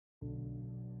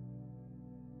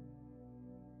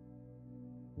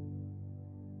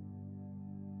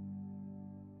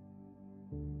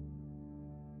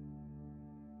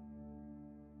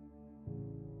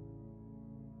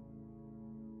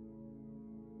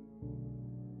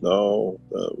Now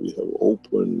that we have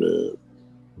opened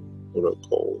what I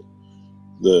call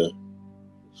the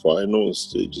final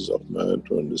stages of man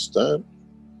to understand,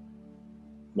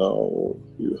 now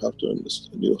you have to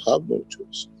understand you have no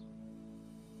choice.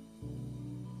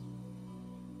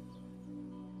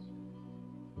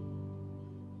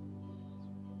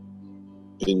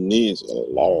 It needs a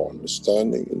lot of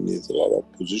understanding, it needs a lot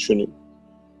of positioning,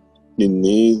 it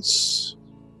needs,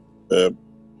 there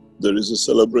is a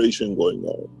celebration going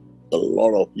on. A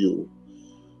lot of you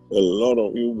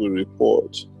will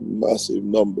report massive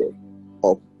number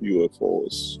of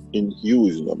UFOs in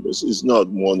huge numbers. It's not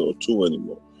one or two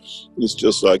anymore. It's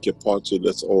just like a party,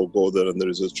 let's all go there and there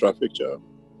is a traffic jam.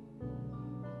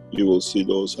 You will see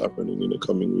those happening in the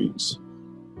coming weeks.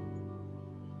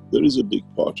 There is a big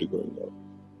party going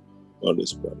on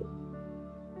this planet.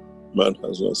 Man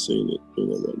has not seen it, do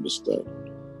not understand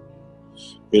it.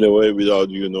 In a way, without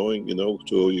you knowing, you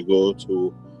go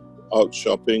to out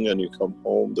shopping and you come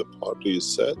home, the party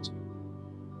is set,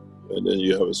 and then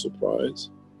you have a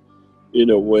surprise. In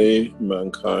a way,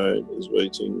 mankind is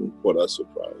waiting for that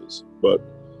surprise, but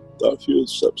there are few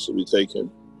steps to be taken.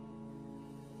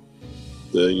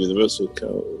 The universal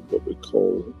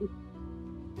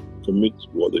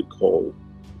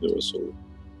universal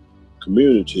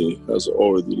community has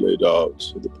already laid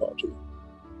out the party.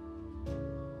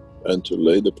 And to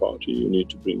lay the party, you need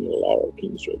to bring a lot of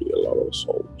things ready, a lot of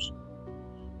souls.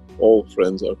 All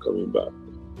friends are coming back.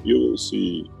 You will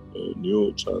see a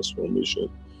new transformation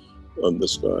on the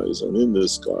skies and in the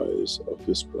skies of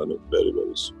this planet very,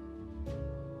 very soon.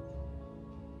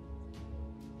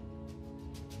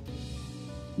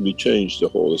 We changed the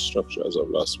whole structure as of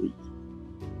last week,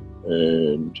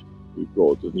 and we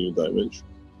brought a new dimension.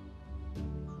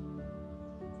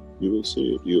 You will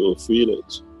see it, you will feel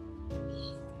it.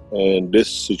 And this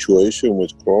situation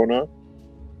with Corona,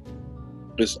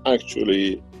 this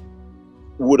actually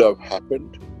would have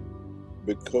happened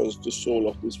because the soul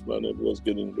of this planet was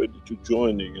getting ready to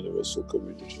join the universal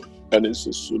community. And it's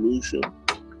a solution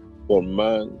for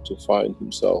man to find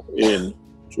himself in,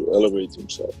 to elevate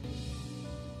himself.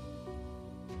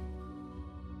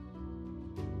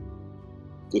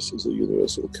 This is a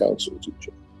universal council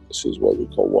teaching. This is what we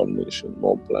call one nation,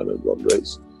 one planet, one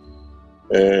race.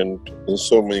 And in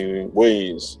so many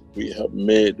ways, we have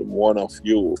made one of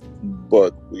you,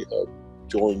 but we have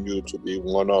joined you to be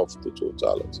one of the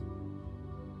totality.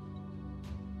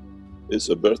 It's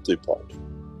a birthday party.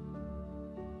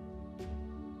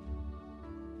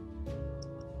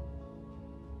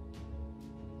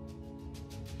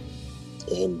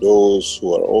 And those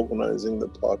who are organizing the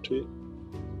party,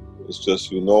 it's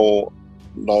just,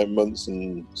 9 months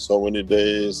and so many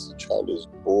days, the child is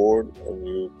born and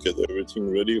you get everything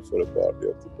ready for the party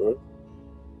of the birth.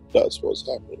 That's what's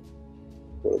happening.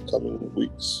 For the coming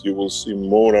weeks, you will see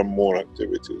more and more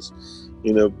activities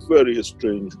in a very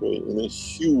strange way, in a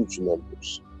huge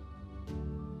numbers.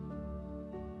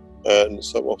 And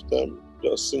some of them, they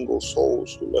are single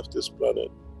souls who left this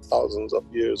planet thousands of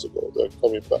years ago. They're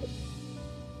coming back.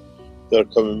 They're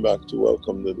coming back to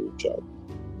welcome the new child.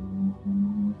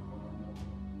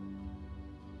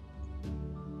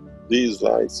 These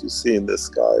lights you see in the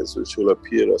skies, which will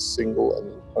appear as single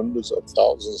and in hundreds of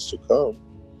thousands to come,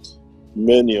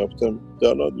 many of them, they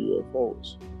are not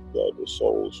UFOs. They are the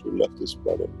souls who left this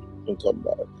planet and come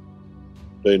back.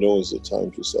 They know it's the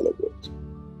time to celebrate.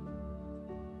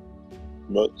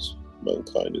 But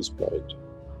mankind is blind.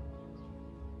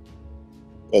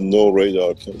 And no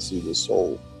radar can see the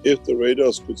soul. If the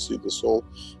radars could see the soul,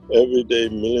 every day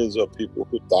millions of people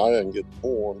who die and get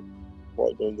born,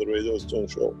 why don't the radars don't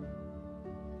show?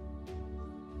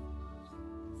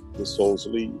 The souls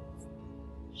leave.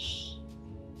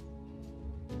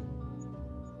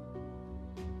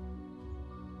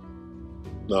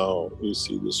 Now you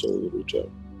see the soul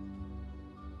return.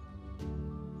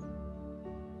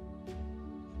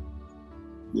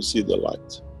 You see the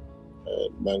light,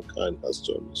 and mankind has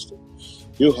to understand.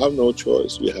 You have no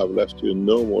choice. We have left you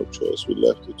no more choice. We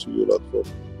left it to you lot for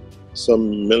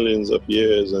some millions of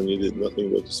years, and you did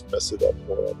nothing but just mess it up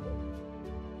more and more.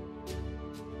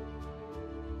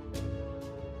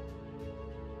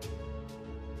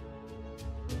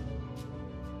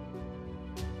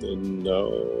 And now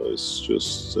it's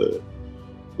just,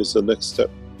 it's the next step,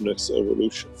 next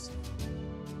evolution.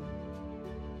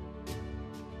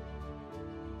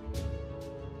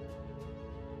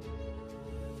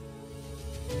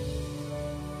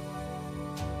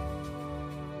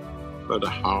 But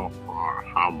how far,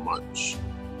 how much,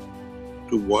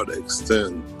 to what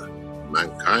extent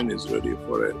mankind is ready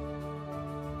for it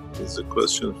is a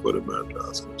question for the man to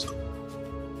ask himself.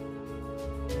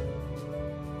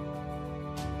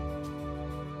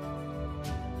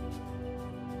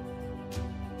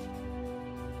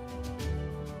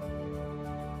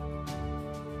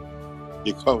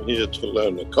 You come here to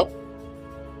learn a cup,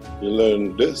 you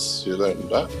learn this, you learn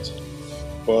that,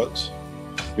 but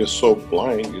you're so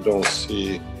blind you don't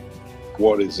see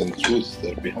what is in truth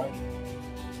there behind.